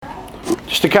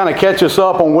just to kind of catch us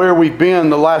up on where we've been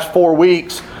the last 4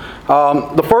 weeks.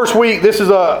 The first week, this is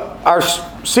our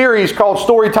series called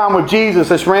Story Time with Jesus.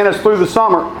 This ran us through the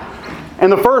summer.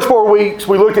 And the first 4 weeks,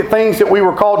 we looked at things that we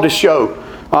were called to show.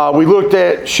 We looked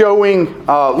at showing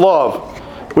love.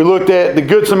 We looked at the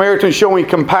Good Samaritan showing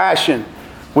compassion.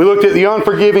 We looked at the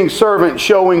unforgiving servant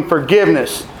showing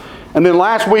forgiveness. And then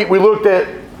last week, we looked at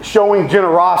showing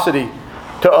generosity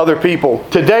to other people.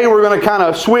 Today, we're going to kind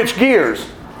of switch gears.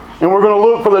 And we're going to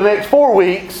look for the next 4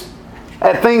 weeks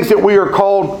at things that we are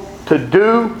called to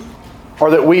do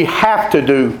or that we have to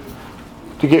do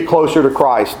to get closer to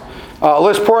Christ.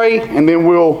 Let's pray and then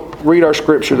we'll read our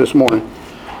scripture this morning.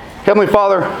 Heavenly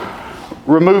Father,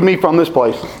 remove me from this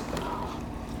place.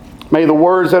 May the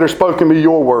words that are spoken be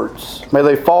your words. May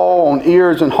they fall on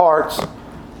ears and hearts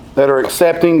that are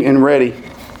accepting and ready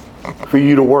for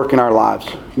you to work in our lives.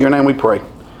 In your name we pray.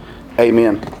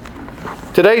 Amen.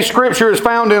 Today's scripture is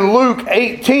found in Luke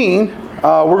 18.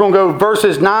 We're going to go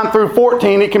verses 9 through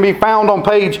 14. It can be found on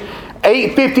page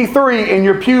 853 in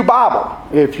your Pew Bible,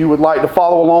 if you would like to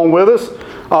follow along with us.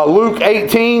 Luke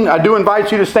 18. I do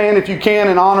invite you to stand if you can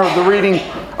in honor of the reading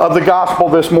of the gospel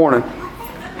this morning.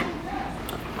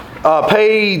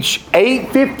 Page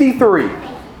 853.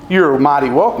 You're mighty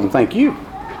welcome. Thank you.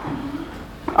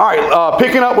 All right,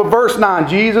 picking up with verse 9.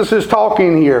 Jesus is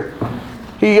talking here.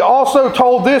 He also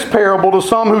told this parable to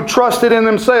some who trusted in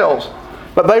themselves,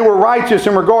 but they were righteous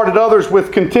and regarded others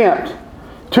with contempt.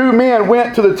 2 men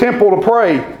went to the temple to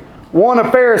pray, one a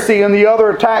Pharisee and the other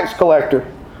a tax collector.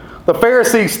 The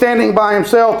Pharisee, standing by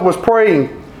himself, was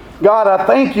praying, God, I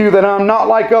thank you that I'm not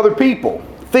like other people,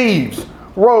 thieves,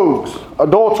 rogues,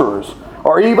 adulterers,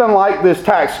 or even like this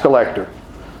tax collector.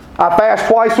 I fast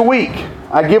twice a week.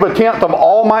 I give a tenth of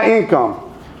all my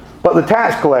income. But the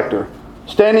tax collector,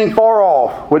 standing far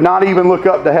off, would not even look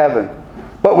up to heaven,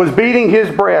 but was beating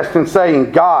his breast and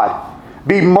saying, God,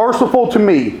 be merciful to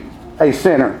me, a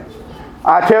sinner.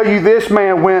 I tell you, this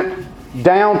man went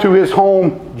down to his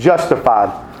home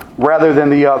justified rather than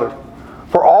the other.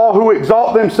 For all who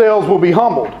exalt themselves will be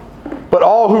humbled, but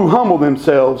all who humble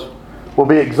themselves will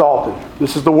be exalted.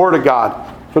 This is the word of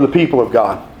God for the people of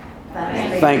God.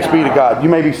 Thanks be to God. You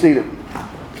may be seated.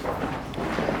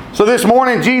 So this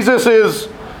morning,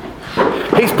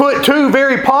 He's put 2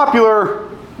 very popular,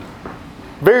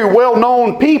 very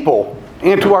well-known people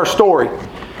into our story.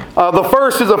 The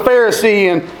first is a Pharisee,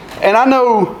 and I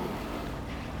know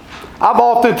I've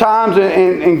oftentimes,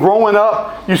 in growing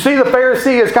up, you see the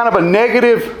Pharisee as kind of a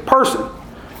negative person,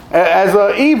 as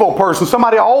an evil person,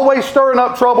 somebody always stirring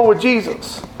up trouble with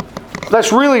Jesus.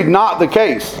 That's really not the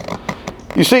case.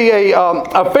 You see, a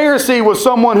Pharisee was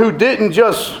someone who didn't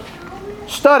just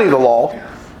study the law.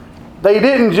 They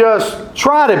didn't just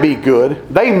try to be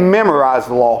good. They memorized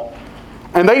the law.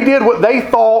 And they did what they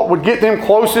thought would get them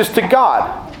closest to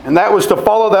God. And that was to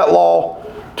follow that law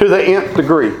to the nth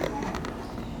degree.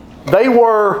 They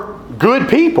were good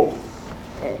people.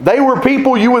 They were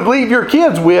people you would leave your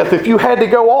kids with if you had to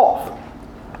go off.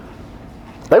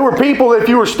 They were people that if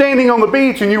you were standing on the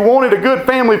beach and you wanted a good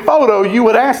family photo, you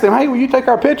would ask them, hey, will you take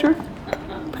our picture?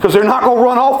 Because they're not going to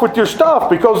run off with your stuff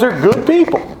because they're good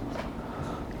people.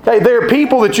 Okay, they're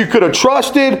people that you could have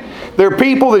trusted. They're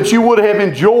people that you would have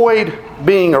enjoyed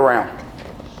being around.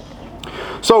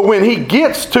 So when he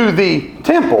gets to the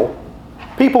temple,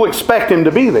 people expect him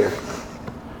to be there.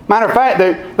 Matter of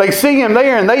fact, they see him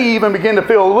there and they even begin to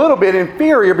feel a little bit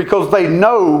inferior because they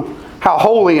know how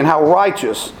holy and how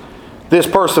righteous this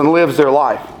person lives their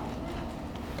life.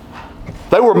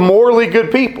 They were morally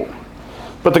good people.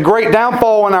 But the great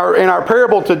downfall in our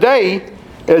parable today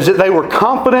is that they were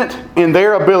confident in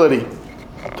their ability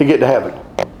to get to heaven.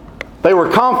 They were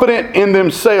confident in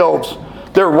themselves,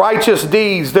 their righteous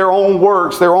deeds, their own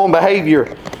works, their own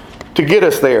behavior to get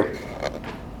us there.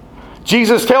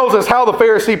 Jesus tells us how the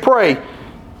Pharisee prayed.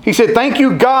 He said, thank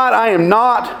you, God, I am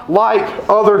not like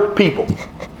other people.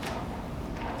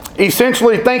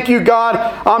 Essentially, thank you, God,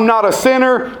 I'm not a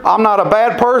sinner, I'm not a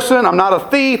bad person, I'm not a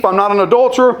thief, I'm not an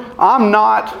adulterer, I'm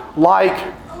not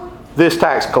like this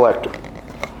tax collector.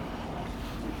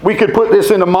 We could put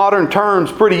this into modern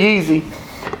terms pretty easy.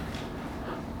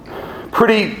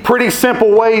 Pretty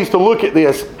simple ways to look at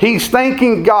this. He's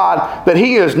thanking God that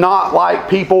he is not like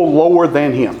people lower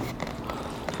than him.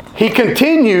 He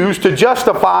continues to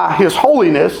justify his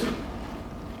holiness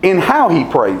in how he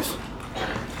prays.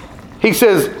 He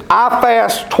says, I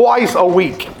fast twice a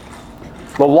week.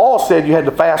 The law said you had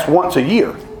to fast once a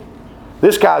year.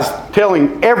 This guy's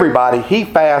telling everybody he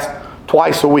fasts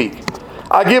twice a week.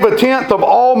 I give a tenth of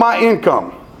all my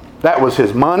income. That was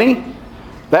his money.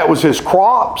 That was his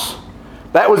crops.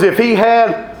 That was if he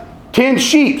had 10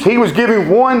 sheep, he was giving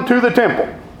one to the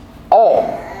temple.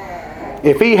 All.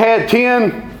 If he had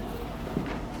 10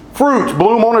 fruits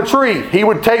bloom on a tree, he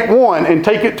would take one and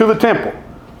take it to the temple.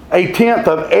 A tenth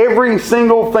of every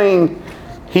single thing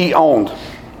he owned.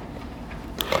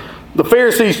 The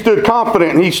Pharisee stood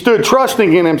confident and he stood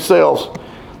trusting in himself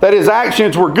that his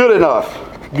actions were good enough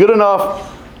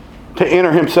to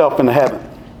enter himself into heaven.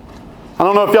 I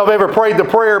don't know if y'all have ever prayed the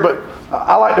prayer, but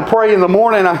I like to pray in the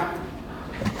morning.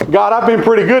 God, I've been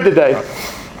pretty good today.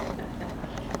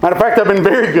 Matter of fact, I've been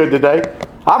very good today.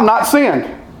 I've not sinned.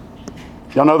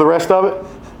 Y'all know the rest of it?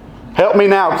 Help me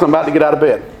now because I'm about to get out of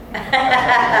bed.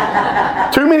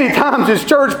 Too many times as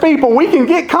church people, we can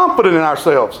get confident in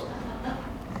ourselves.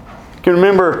 I can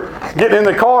remember getting in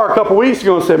the car a couple weeks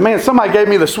ago and said, man, somebody gave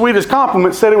me the sweetest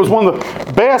compliment, said it was one of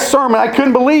the best sermons. I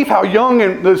couldn't believe how young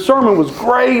and the sermon was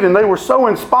great and they were so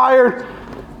inspired.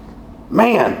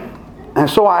 Man. And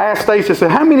so I asked Stacy, I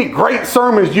said, how many great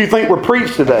sermons do you think were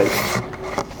preached today?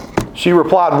 She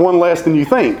replied, one less than you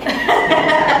think.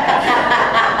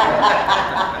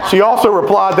 She also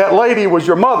replied, that lady was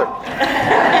your mother.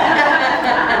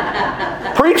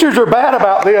 Preachers are bad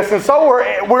about this, and so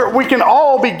we can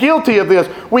all be guilty of this.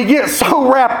 We get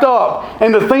so wrapped up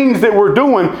in the things that we're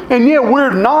doing, and yet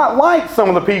we're not like some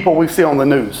of the people we see on the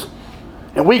news.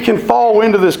 And we can fall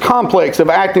into this complex of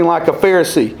acting like a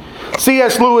Pharisee.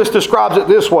 C.S. Lewis describes it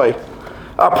this way.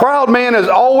 A proud man is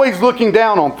always looking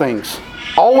down on things,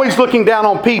 always looking down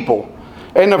on people.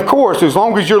 And of course, as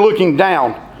long as you're looking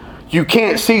down, you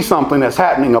can't see something that's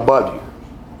happening above you.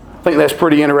 I think that's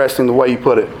pretty interesting the way you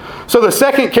put it. So the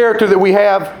second character that we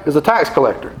have is a tax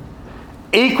collector.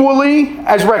 Equally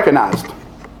as recognized.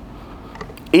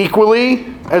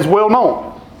 Equally as well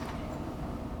known.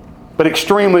 But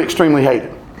extremely, extremely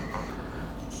hated.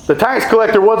 The tax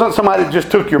collector wasn't somebody that just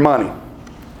took your money.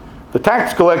 The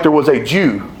tax collector was a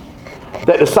Jew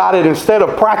that decided instead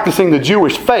of practicing the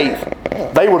Jewish faith,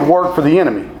 they would work for the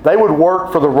enemy. They would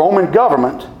work for the Roman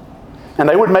government, and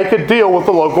they would make a deal with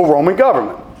the local Roman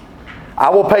government. I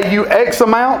will pay you X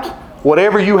amount.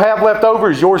 Whatever you have left over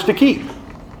is yours to keep.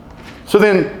 So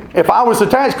then, if I was a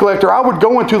tax collector, I would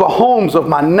go into the homes of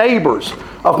my neighbors,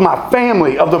 of my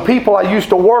family, of the people I used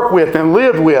to work with and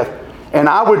lived with, and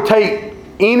I would take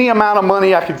any amount of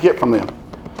money I could get from them.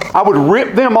 I would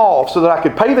rip them off so that I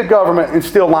could pay the government and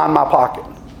still line my pocket.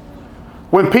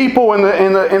 When people in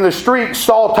the streets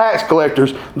saw tax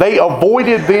collectors, they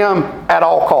avoided them at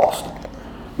all costs.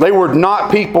 They were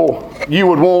not people you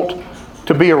would want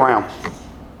to be around.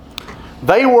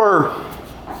 They were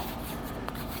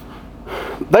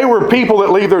people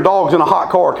that leave their dogs in a hot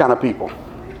car kind of people.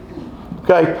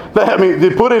 Okay? They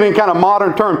put it in kind of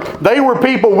modern terms. They were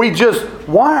people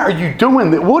why are you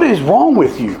doing that? What is wrong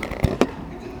with you?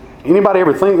 Anybody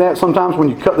ever think that sometimes when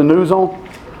you cut the news on?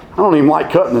 I don't even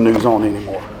like cutting the news on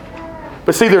anymore.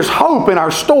 But see, there's hope in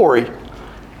our story.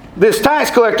 This tax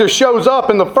collector shows up,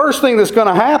 and the first thing that's going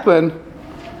to happen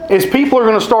is people are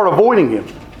going to start avoiding him.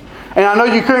 And I know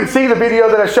you couldn't see the video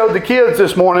that I showed the kids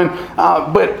this morning,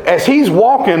 but as he's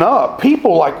walking up,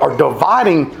 people are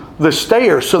dividing the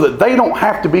stairs so that they don't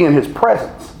have to be in his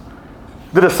presence.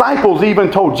 The disciples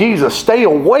even told Jesus, stay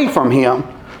away from him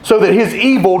so that his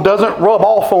evil doesn't rub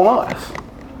off on us.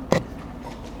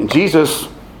 And Jesus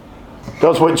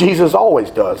does what Jesus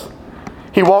always does.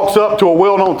 He walks up to a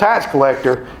well-known tax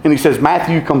collector and he says,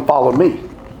 Matthew, come follow me.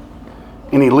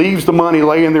 And he leaves the money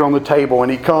laying there on the table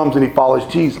and he comes and he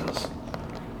follows Jesus.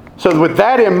 So with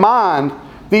that in mind,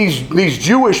 these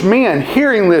Jewish men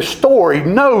hearing this story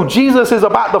know Jesus is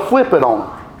about to flip it on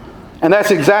them. And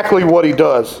that's exactly what he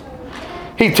does.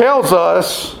 He tells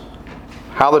us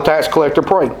how the tax collector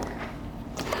prayed.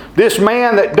 This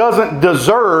man that doesn't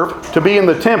deserve to be in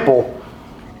the temple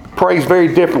prays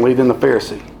very differently than the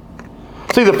Pharisee.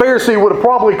 See, the Pharisee would have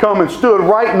probably come and stood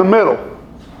right in the middle,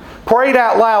 prayed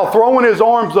out loud, throwing his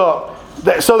arms up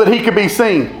so that he could be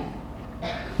seen,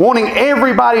 wanting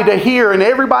everybody to hear and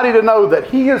everybody to know that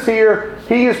he is here,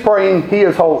 he is praying, he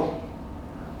is holy.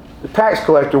 The tax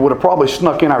collector would have probably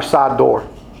snuck in our side door,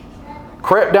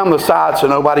 crept down the side so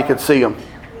nobody could see him,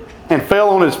 and fell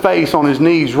on his face, on his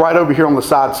knees, right over here on the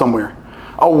side somewhere,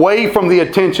 away from the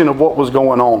attention of what was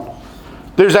going on.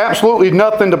 There's absolutely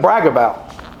nothing to brag about.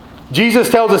 Jesus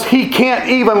tells us he can't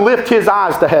even lift his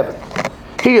eyes to heaven.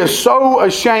 He is so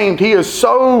ashamed, he is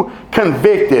so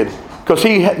convicted, because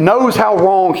he knows how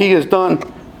wrong he has done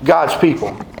God's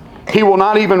people. He will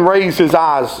not even raise his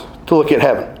eyes to look at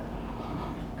heaven.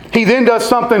 He then does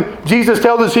something. Jesus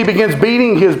tells us he begins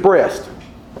beating his breast.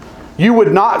 You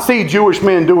would not see Jewish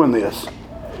men doing this.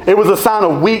 It was a sign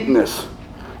of weakness.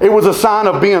 It was a sign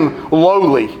of being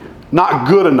lowly, not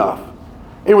good enough.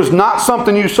 It was not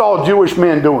something you saw Jewish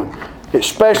men doing,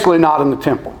 especially not in the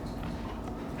temple.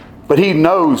 But he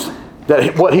knows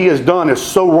that what he has done is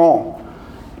so wrong.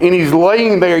 And he's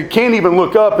laying there, he can't even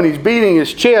look up, and he's beating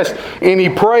his chest, and he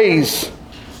prays,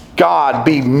 God,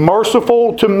 be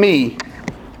merciful to me,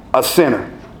 a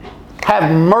sinner.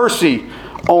 Have mercy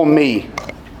on me,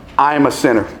 I am a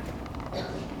sinner.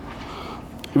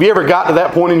 Have you ever got to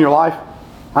that point in your life?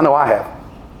 I know I have.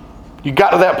 You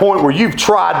got to that point where you've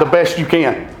tried the best you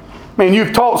can. Man,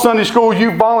 you've taught Sunday school,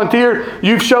 you've volunteered,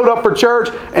 you've showed up for church,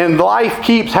 and life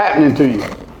keeps happening to you.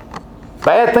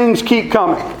 Bad things keep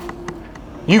coming.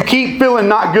 You keep feeling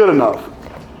not good enough.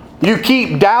 You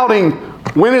keep doubting,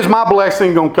 when is my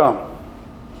blessing going to come?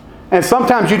 And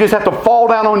sometimes you just have to fall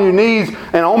down on your knees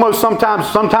and almost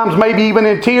sometimes maybe even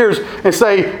in tears and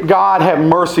say, God, have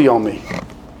mercy on me.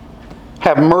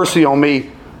 Have mercy on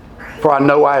me, for I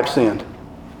know I have sinned.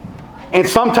 And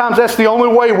sometimes that's the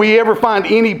only way we ever find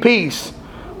any peace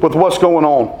with what's going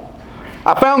on.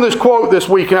 I found this quote this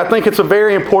week, and I think it's a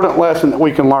very important lesson that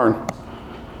we can learn.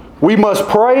 We must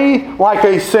pray like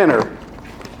a sinner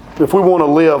if we want to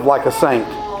live like a saint.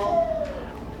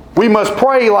 We must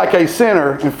pray like a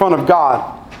sinner in front of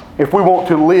God if we want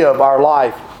to live our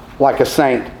life like a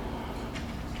saint.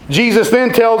 Jesus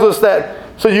then tells us that,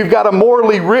 so you've got a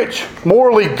morally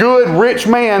good, rich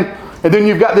man, and then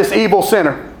you've got this evil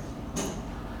sinner.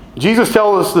 Jesus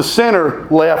tells us the sinner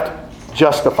left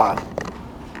justified.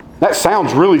 That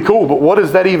sounds really cool, but what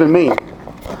does that even mean?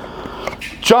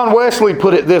 John Wesley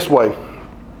put it this way.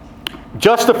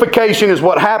 Justification is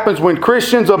what happens when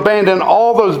Christians abandon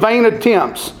all those vain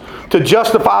attempts to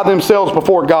justify themselves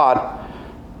before God,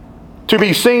 to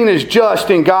be seen as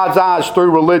just in God's eyes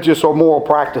through religious or moral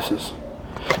practices.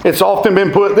 It's often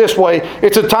been put this way.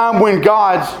 It's a time when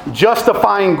God's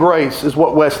justifying grace is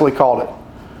what Wesley called it.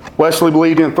 Wesley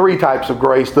believed in 3 types of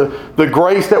grace. The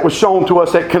grace that was shown to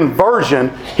us at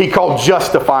conversion, he called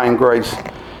justifying grace.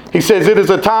 He says it is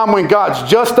a time when God's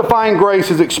justifying grace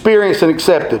is experienced and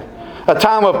accepted. A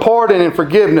time of pardon and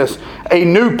forgiveness, a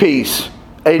new peace,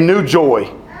 a new joy,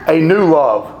 a new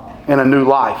love, and a new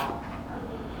life.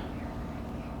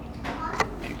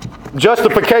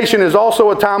 Justification is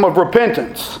also a time of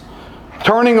repentance,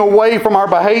 turning away from our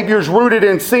behaviors rooted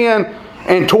in sin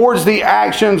and towards the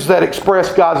actions that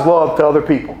express God's love to other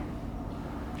people.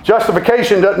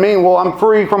 Justification doesn't mean, well, I'm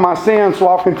free from my sin, so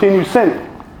I'll continue sinning.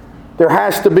 There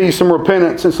has to be some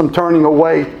repentance and some turning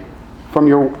away from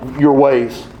your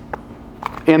ways.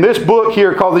 In this book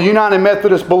here called The United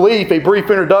Methodist Belief, a brief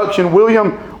introduction,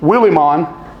 William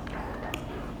Willimon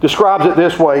describes it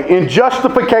this way. In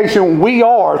justification, we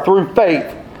are, through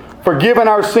faith, forgiven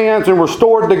our sins and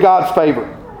restored to God's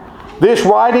favor. This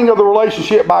writing of the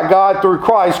relationship by God through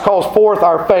Christ calls forth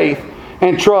our faith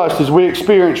and trust as we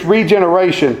experience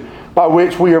regeneration by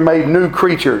which we are made new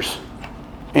creatures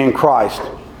in Christ.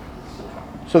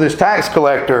 So this tax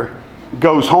collector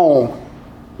goes home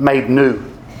made new.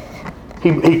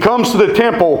 He comes to the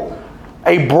temple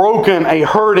a broken, a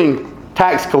hurting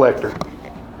tax collector.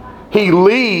 He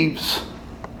leaves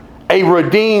a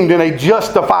redeemed and a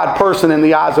justified person in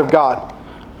the eyes of God.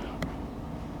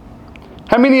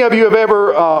 How many of you have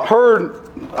ever heard,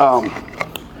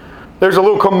 there's a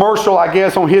little commercial, I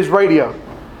guess, on his radio.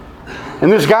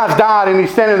 And this guy's died and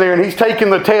he's standing there and he's taking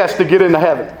the test to get into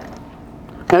heaven.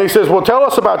 And he says, well, tell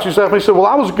us about yourself. And he said, well,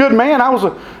 I was a good man. I was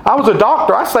a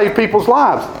doctor. I saved people's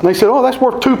lives. And they said, oh, that's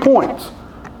worth 2 points.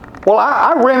 Well,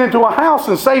 I ran into a house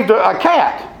and saved a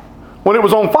cat when it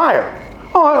was on fire.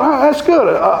 Oh, that's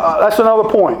good. That's another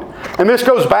point. And this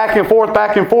goes back and forth,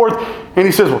 back and forth. And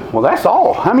he says, well, that's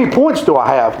all. How many points do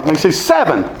I have? And he says,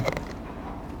 7.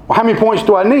 Well, how many points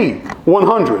do I need?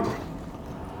 100.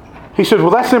 He says,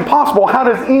 well, that's impossible. How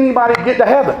does anybody get to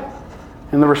heaven?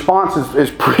 And the response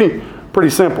is pretty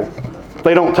simple.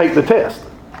 They don't take the test.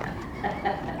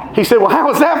 He said, well, how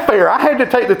is that fair? I had to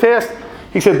take the test.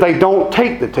 He said, they don't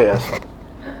take the test.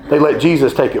 They let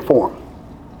Jesus take it for them.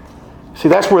 See,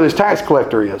 that's where this tax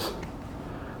collector is.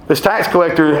 This tax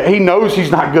collector, he knows he's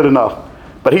not good enough,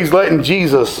 but he's letting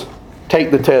Jesus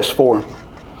take the test for him.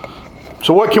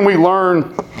 So what can we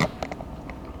learn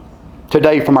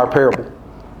today from our parable?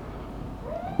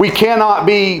 We cannot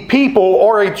be people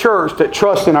or a church that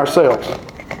trust in ourselves.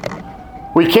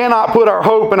 We cannot put our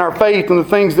hope and our faith in the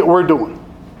things that we're doing.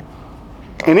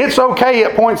 And it's okay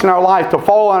at points in our life to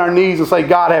fall on our knees and say,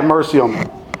 God, have mercy on me.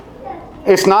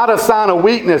 It's not a sign of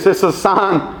weakness. It's a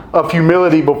sign of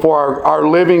humility before our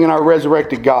living and our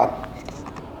resurrected God.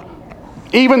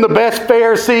 Even the best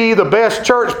Pharisee, the best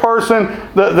church person,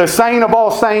 the saint of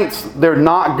all saints, they're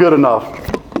not good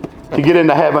enough to get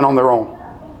into heaven on their own.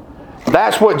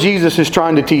 That's what Jesus is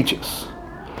trying to teach us.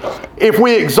 If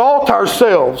we exalt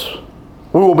ourselves,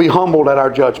 we will be humbled at our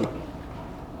judgment.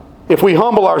 If we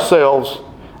humble ourselves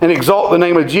and exalt the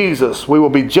name of Jesus, we will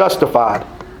be justified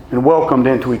and welcomed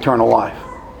into eternal life.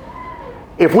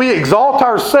 If we exalt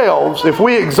ourselves as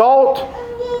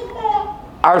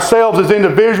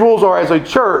individuals or as a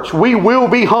church, we will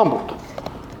be humbled.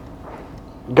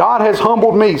 God has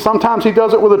humbled me. Sometimes He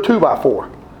does it with a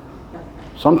 2x4.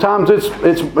 Sometimes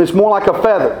it's more like a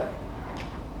feather.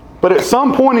 But at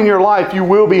some point in your life, you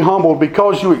will be humbled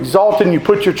because you exalt and you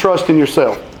put your trust in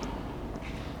yourself.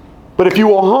 But if you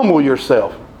will humble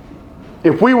yourself,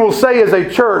 if we will say as a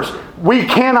church, we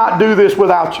cannot do this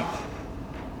without you.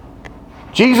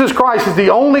 Jesus Christ is the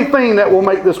only thing that will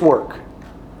make this work.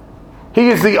 He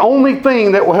is the only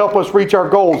thing that will help us reach our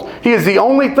goals. He is the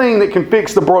only thing that can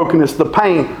fix the brokenness, the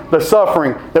pain, the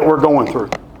suffering that we're going through.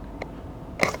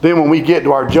 Then when we get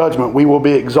to our judgment, we will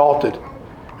be exalted.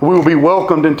 We will be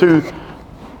welcomed into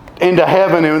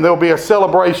heaven, and there will be a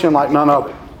celebration like none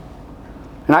other.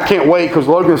 And I can't wait because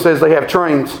Logan says they have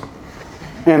trains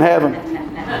in heaven.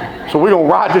 So we're going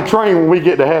to ride the train when we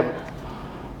get to heaven.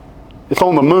 It's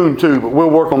on the moon too, but we'll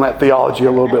work on that theology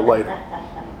a little bit later.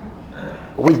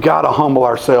 But we've got to humble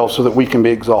ourselves so that we can be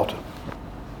exalted.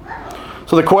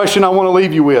 So the question I want to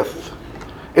leave you with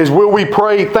is, will we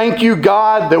pray, thank you,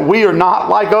 God, that we are not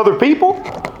like other people?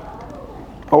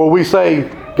 Or will we say,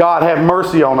 God, have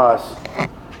mercy on us,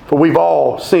 for we've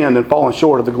all sinned and fallen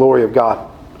short of the glory of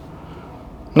God?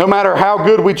 No matter how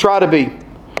good we try to be,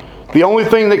 the only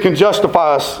thing that can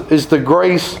justify us is the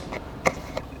grace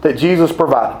that Jesus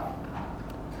provided.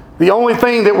 The only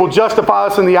thing that will justify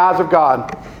us in the eyes of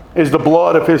God is the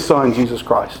blood of His Son, Jesus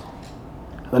Christ.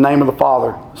 In the name of the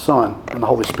Father, the Son, and the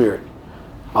Holy Spirit.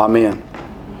 Amen.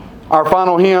 Our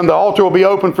final hymn, the altar will be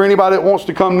open for anybody that wants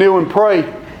to come kneel and pray.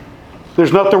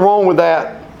 There's nothing wrong with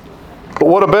that. But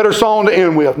what a better song to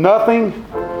end with. Nothing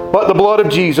but the blood of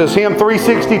Jesus. Hymn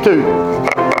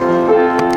 362.